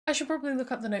I should probably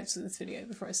look up the notes of this video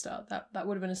before I start. That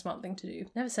would have been a smart thing to do.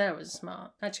 Never said I was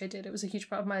smart. Actually I did. It was a huge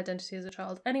part of my identity as a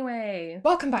child. Anyway,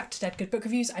 welcome back to Dead Good Book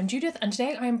Reviews. I'm Judith, and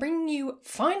today I am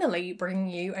finally bringing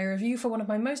you a review for one of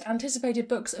my most anticipated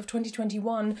books of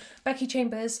 2021, Becky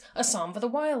Chambers' A Psalm for the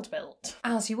Wild-Built.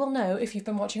 As you will know, if you've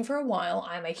been watching for a while,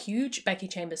 I'm a huge Becky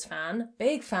Chambers fan,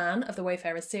 big fan of the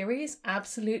Wayfarers series,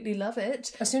 absolutely love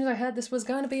it. As soon as I heard this was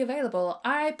going to be available,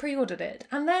 I pre-ordered it,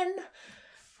 and then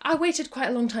I waited quite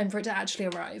a long time for it to actually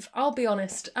arrive. I'll be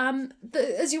honest.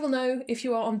 As you will know, if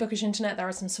you are on bookish internet, there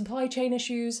are some supply chain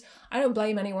issues. I don't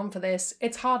blame anyone for this.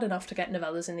 It's hard enough to get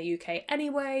novellas in the UK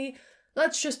anyway.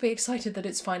 Let's just be excited that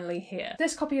it's finally here.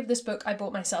 This copy of this book I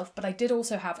bought myself, but I did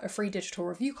also have a free digital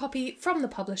review copy from the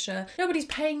publisher. Nobody's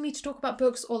paying me to talk about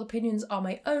books, all opinions are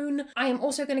my own. I am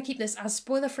also going to keep this as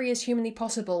spoiler-free as humanly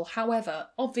possible. However,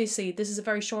 obviously this is a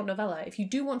very short novella. If you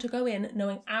do want to go in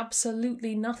knowing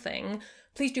absolutely nothing,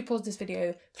 please do pause this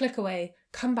video, click away,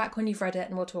 come back when you've read it,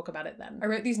 and we'll talk about it then. I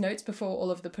wrote these notes before all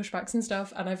of the pushbacks and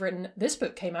stuff, and I've written, this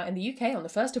book came out in the UK on the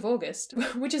 1st of August,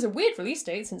 which is a weird release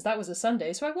date since that was a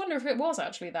Sunday, so I wonder if it was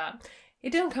actually that.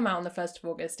 It didn't come out on the 1st of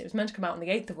August, it was meant to come out on the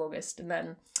 8th of August, and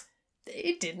then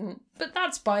it didn't, but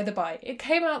that's by the by. It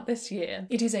came out this year.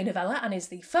 It is a novella and is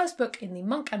the first book in the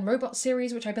Monk and Robot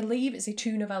series, which I believe is a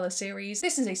 2-novella series.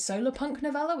 This is a solar punk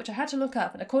novella, which I had to look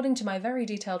up, and according to my very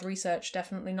detailed research,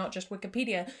 definitely not just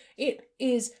Wikipedia, it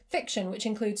is fiction, which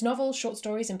includes novels, short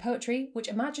stories, and poetry, which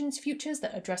imagines futures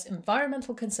that address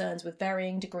environmental concerns with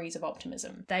varying degrees of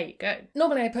optimism. There you go.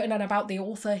 Normally I put in an about the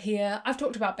author here. I've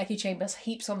talked about Becky Chambers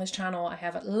heaps on this channel. I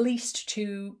have at least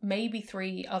 2, maybe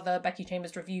 3 other Becky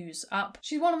Chambers reviews up.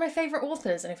 She's one of my favourite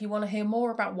authors, and if you want to hear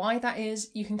more about why that is,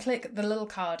 you can click the little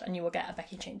card and you will get a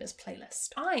Becky Chambers playlist.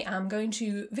 I am going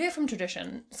to veer from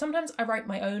tradition. Sometimes I write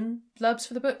my own blurbs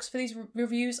for the books for these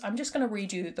reviews. I'm just going to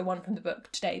read you the one from the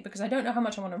book today because I don't know how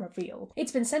much I want to reveal.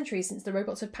 It's been centuries since the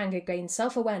robots of Panga gained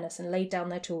self-awareness and laid down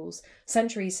their tools.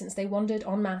 Centuries since they wandered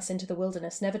en masse into the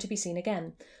wilderness, never to be seen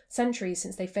again. Centuries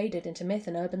since they faded into myth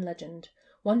and urban legend.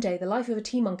 One day, the life of a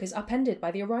tea monk is upended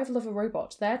by the arrival of a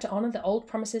robot, there to honour the old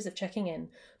promises of checking in.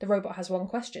 The robot has one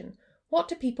question. What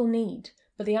do people need?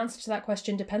 But the answer to that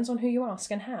question depends on who you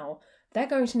ask and how. They're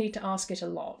going to need to ask it a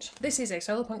lot. This is a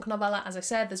solar punk novella, as I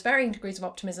said, there's varying degrees of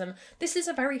optimism. This is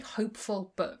a very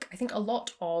hopeful book. I think a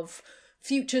lot of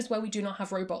futures where we do not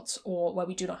have robots or where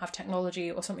we do not have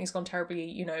technology or something's gone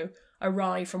terribly,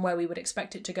 awry from where we would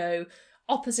expect it to go,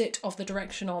 opposite of the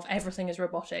direction of everything is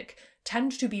robotic,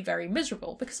 tend to be very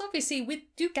miserable because obviously we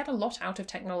do get a lot out of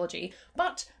technology,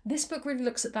 but this book really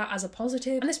looks at that as a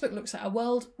positive, and this book looks at a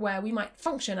world where we might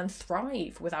function and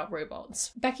thrive without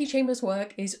robots. Becky Chambers'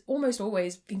 work is almost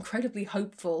always incredibly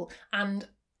hopeful and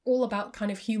all about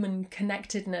kind of human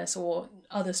connectedness or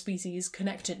other species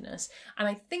connectedness, and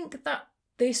I think that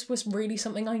this was really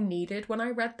something I needed when I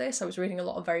read this. I was reading a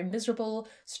lot of very miserable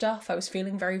stuff. I was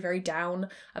feeling very, very down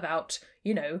about,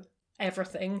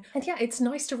 everything. And yeah, it's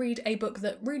nice to read a book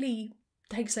that really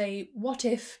takes a what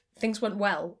if things went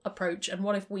well approach, and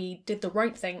what if we did the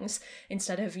right things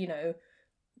instead of,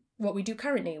 what we do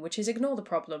currently, which is ignore the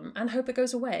problem and hope it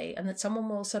goes away, and that someone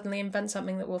will suddenly invent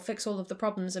something that will fix all of the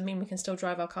problems and mean we can still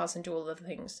drive our cars and do all of the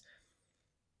things.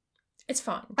 It's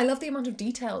fine. I love the amount of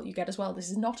detail you get as well. This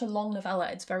is not a long novella,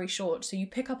 it's very short, so you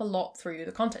pick up a lot through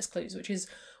the context clues, which is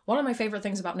one of my favourite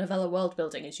things about novella world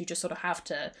building, is you just sort of have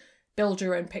to build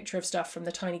your own picture of stuff from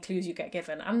the tiny clues you get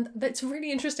given, and it's a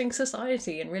really interesting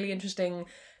society and really interesting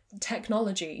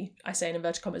technology, I say in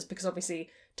inverted commas, because obviously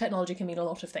technology can mean a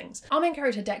lot of things. Our main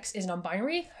character Dex is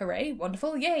non-binary. Hooray,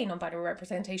 wonderful, yay, non-binary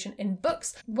representation in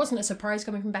books. Wasn't a surprise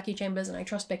coming from Becky Chambers, and I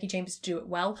trust Becky Chambers to do it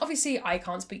well. Obviously I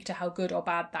can't speak to how good or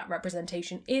bad that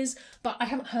representation is, but I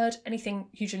haven't heard anything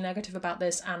hugely negative about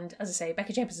this, and as I say,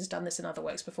 Becky Chambers has done this in other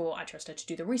works before. I trust her to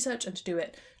do the research and to do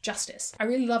it justice. I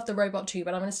really love the robot too,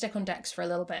 but I'm going to stick on Dex for a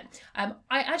little bit. I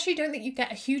actually don't think you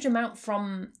get a huge amount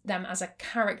from them as a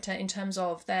character in terms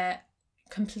of their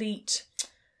complete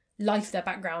life, their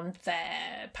background,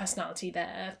 their personality,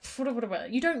 their whatever.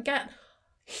 You don't get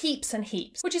heaps and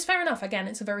heaps, which is fair enough. Again,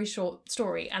 it's a very short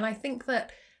story, and I think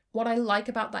that what I like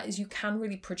about that is you can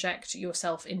really project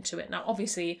yourself into it. Now,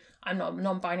 obviously, I'm not a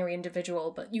non-binary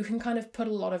individual, but you can kind of put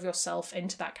a lot of yourself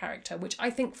into that character, which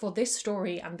I think for this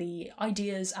story and the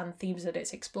ideas and themes that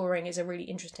it's exploring is a really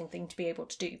interesting thing to be able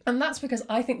to do. And that's because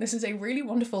I think this is a really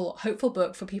wonderful, hopeful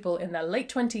book for people in their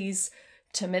late 20s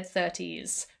to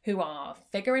mid-30s who are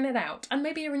figuring it out, and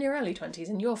maybe you're in your early 20s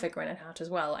and you're figuring it out as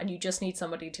well, and you just need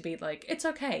somebody to be like, it's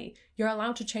okay, you're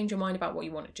allowed to change your mind about what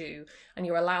you want to do, and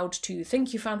you're allowed to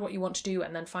think you found what you want to do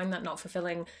and then find that not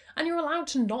fulfilling, and you're allowed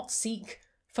to not seek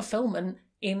fulfillment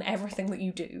in everything that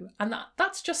you do. And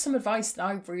that's just some advice that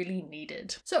I really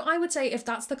needed. So I would say if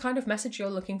that's the kind of message you're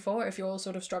looking for, if you're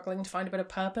sort of struggling to find a bit of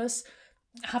purpose,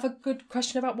 have a good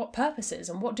question about what purpose is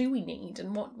and what do we need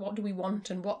and what do we want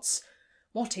and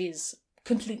what is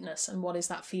completeness and what is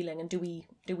that feeling and do we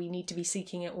need to be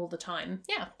seeking it all the time?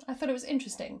 Yeah, I thought it was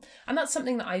interesting. And that's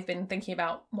something that I've been thinking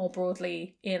about more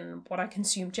broadly in what I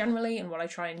consume generally and what I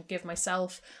try and give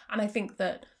myself. And I think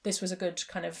that this was a good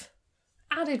kind of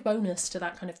added bonus to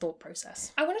that kind of thought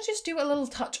process. I want to just do a little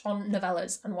touch on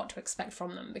novellas and what to expect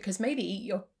from them, because maybe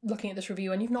you're looking at this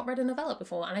review and you've not read a novella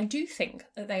before, and I do think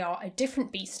that they are a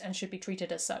different beast and should be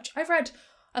treated as such. I've read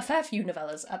a fair few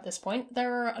novellas at this point.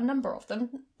 There are a number of them,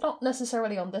 not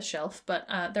necessarily on this shelf, but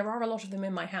there are a lot of them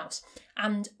in my house.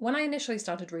 And when I initially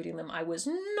started reading them, I was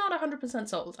not 100%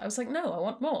 sold. I was like, no, I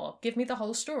want more. Give me the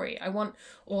whole story. I want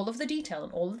all of the detail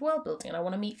and all of the world building, and I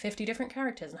want to meet 50 different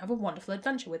characters and have a wonderful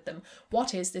adventure with them.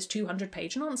 What is this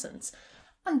 200-page nonsense?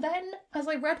 And then, as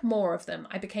I read more of them,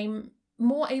 I became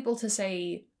more able to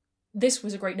say, this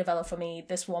was a great novella for me,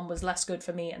 this one was less good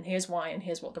for me, and here's why, and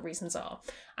here's what the reasons are.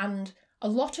 And a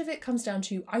lot of it comes down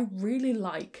to, I really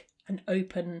like an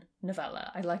open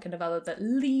novella. I like a novella that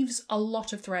leaves a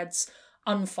lot of threads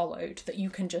unfollowed, that you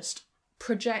can just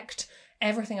project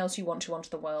everything else you want to onto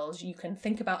the world. You can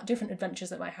think about different adventures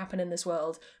that might happen in this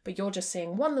world, but you're just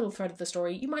seeing one little thread of the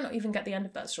story. You might not even get the end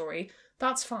of that story.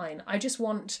 That's fine. I just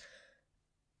want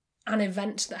an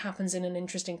event that happens in an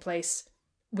interesting place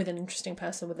with an interesting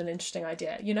person with an interesting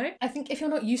idea, you know? I think if you're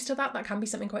not used to that, that can be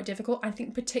something quite difficult. I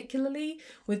think particularly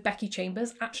with Becky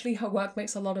Chambers, actually her work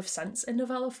makes a lot of sense in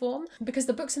novella form, because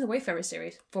the books in the Wayfarer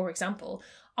series, for example,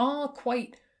 are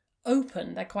quite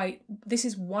open. They're quite, this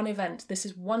is one event, this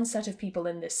is one set of people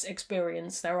in this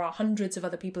experience, there are hundreds of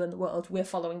other people in the world, we're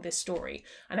following this story.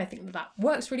 And I think that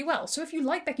works really well. So if you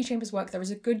like Becky Chambers' work, there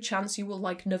is a good chance you will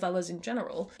like novellas in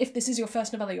general. If this is your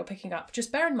first novella you're picking up,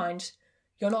 just bear in mind,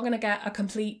 you're not going to get a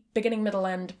complete beginning, middle,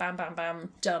 end, bam, bam,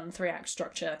 bam, done, 3-act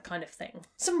structure kind of thing.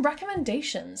 Some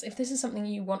recommendations, if this is something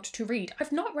you want to read.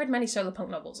 I've not read many solarpunk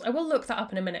novels. I will look that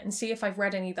up in a minute and see if I've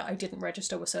read any that I didn't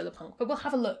register with solarpunk, but we'll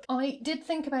have a look. I did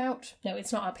think about, no,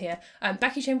 it's not up here.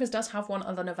 Becky Chambers does have one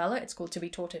other novella. It's called To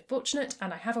Be Taught If Fortunate,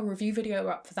 and I have a review video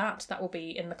up for that. That will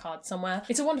be in the card somewhere.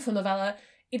 It's a wonderful novella.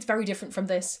 It's very different from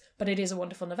this, but it is a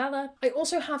wonderful novella. I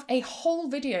also have a whole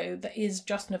video that is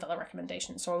just novella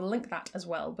recommendations, so I'll link that as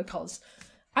well, because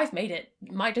I've made it,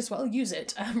 might as well use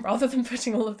it, rather than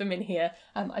putting all of them in here.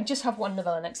 I just have one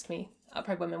novella next to me,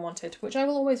 Upright Women Wanted, which I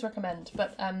will always recommend,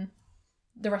 but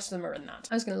the rest of them are in that.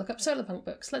 I was going to look up solarpunk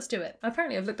books, let's do it.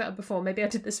 Apparently I've looked that up before, maybe I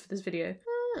did this for this video.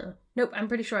 Nope, I'm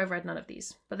pretty sure I've read none of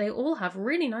these, but they all have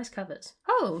really nice covers.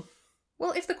 Oh!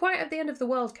 Well, if The Quiet at the End of the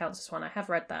World counts as one, I have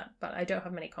read that, but I don't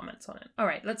have many comments on it. All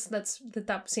right,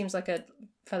 that seems like a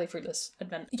fairly fruitless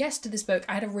event. Yes, to this book,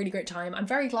 I had a really great time. I'm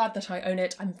very glad that I own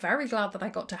it. I'm very glad that I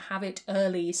got to have it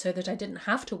early so that I didn't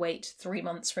have to wait 3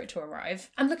 months for it to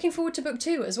arrive. I'm looking forward to book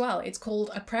 2 as well. It's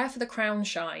called A Prayer for the Crown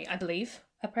Shy, I believe.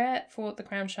 A Prayer for the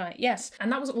Crown Shy. Yes,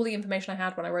 and that was all the information I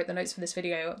had when I wrote the notes for this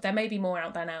video. There may be more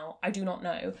out there now. I do not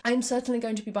know. I'm certainly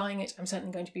going to be buying it. I'm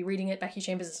certainly going to be reading it. Becky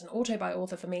Chambers is an auto-buy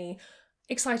author for me.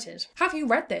 Excited. Have you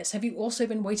read this? Have you also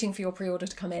been waiting for your pre-order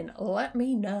to come in? Let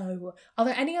me know. Are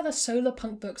there any other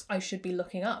solarpunk books I should be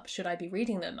looking up? Should I be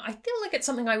reading them? I feel like it's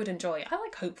something I would enjoy. I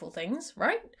like hopeful things,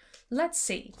 right? Let's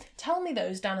see. Tell me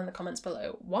those down in the comments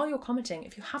below. While you're commenting,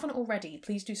 if you haven't already,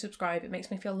 please do subscribe. It makes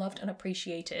me feel loved and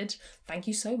appreciated. Thank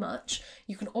you so much.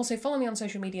 You can also follow me on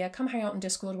social media. Come hang out on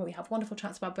Discord where we have wonderful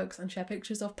chats about books and share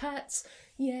pictures of pets.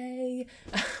 Yay.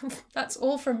 That's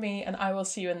all from me, and I will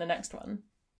see you in the next one.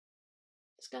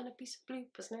 There's gonna be some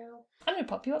bloopers now. I'm gonna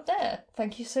pop you up there.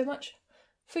 Thank you so much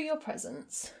for your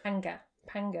presence. Panga.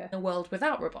 A world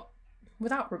without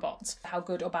robots. How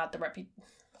good or bad the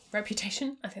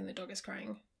reputation? I think the dog is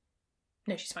crying.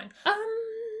 No, she's fine.